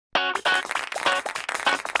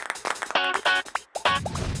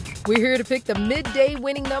We're here to pick the midday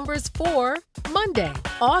winning numbers for Monday,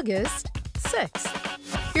 August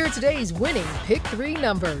 6th. Here are today's winning Pick 3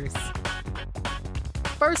 numbers.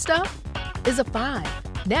 First up is a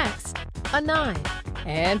 5. Next, a 9.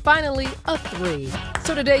 And finally, a 3.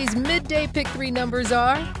 So today's midday Pick 3 numbers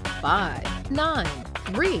are 5, 9,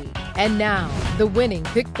 3. And now, the winning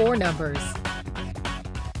Pick 4 numbers.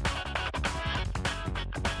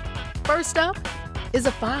 First up is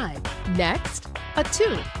a 5. Next, a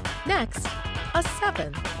 2. Next, a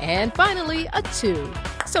 7. And finally, a 2.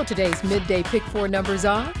 So today's midday Pick 4 numbers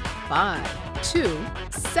are 5, 2,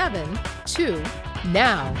 7, 2.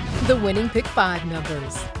 Now, the winning Pick 5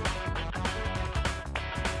 numbers.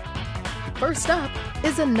 First up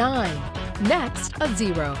is a 9. Next, a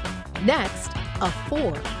 0. Next, a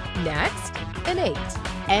 4. Next, an 8.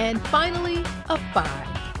 And finally, a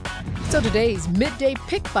 5. So today's midday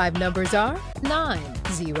Pick 5 numbers are 9,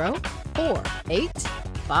 0, 4, 8,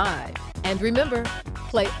 5. And remember,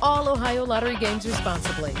 play all Ohio Lottery games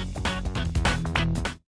responsibly.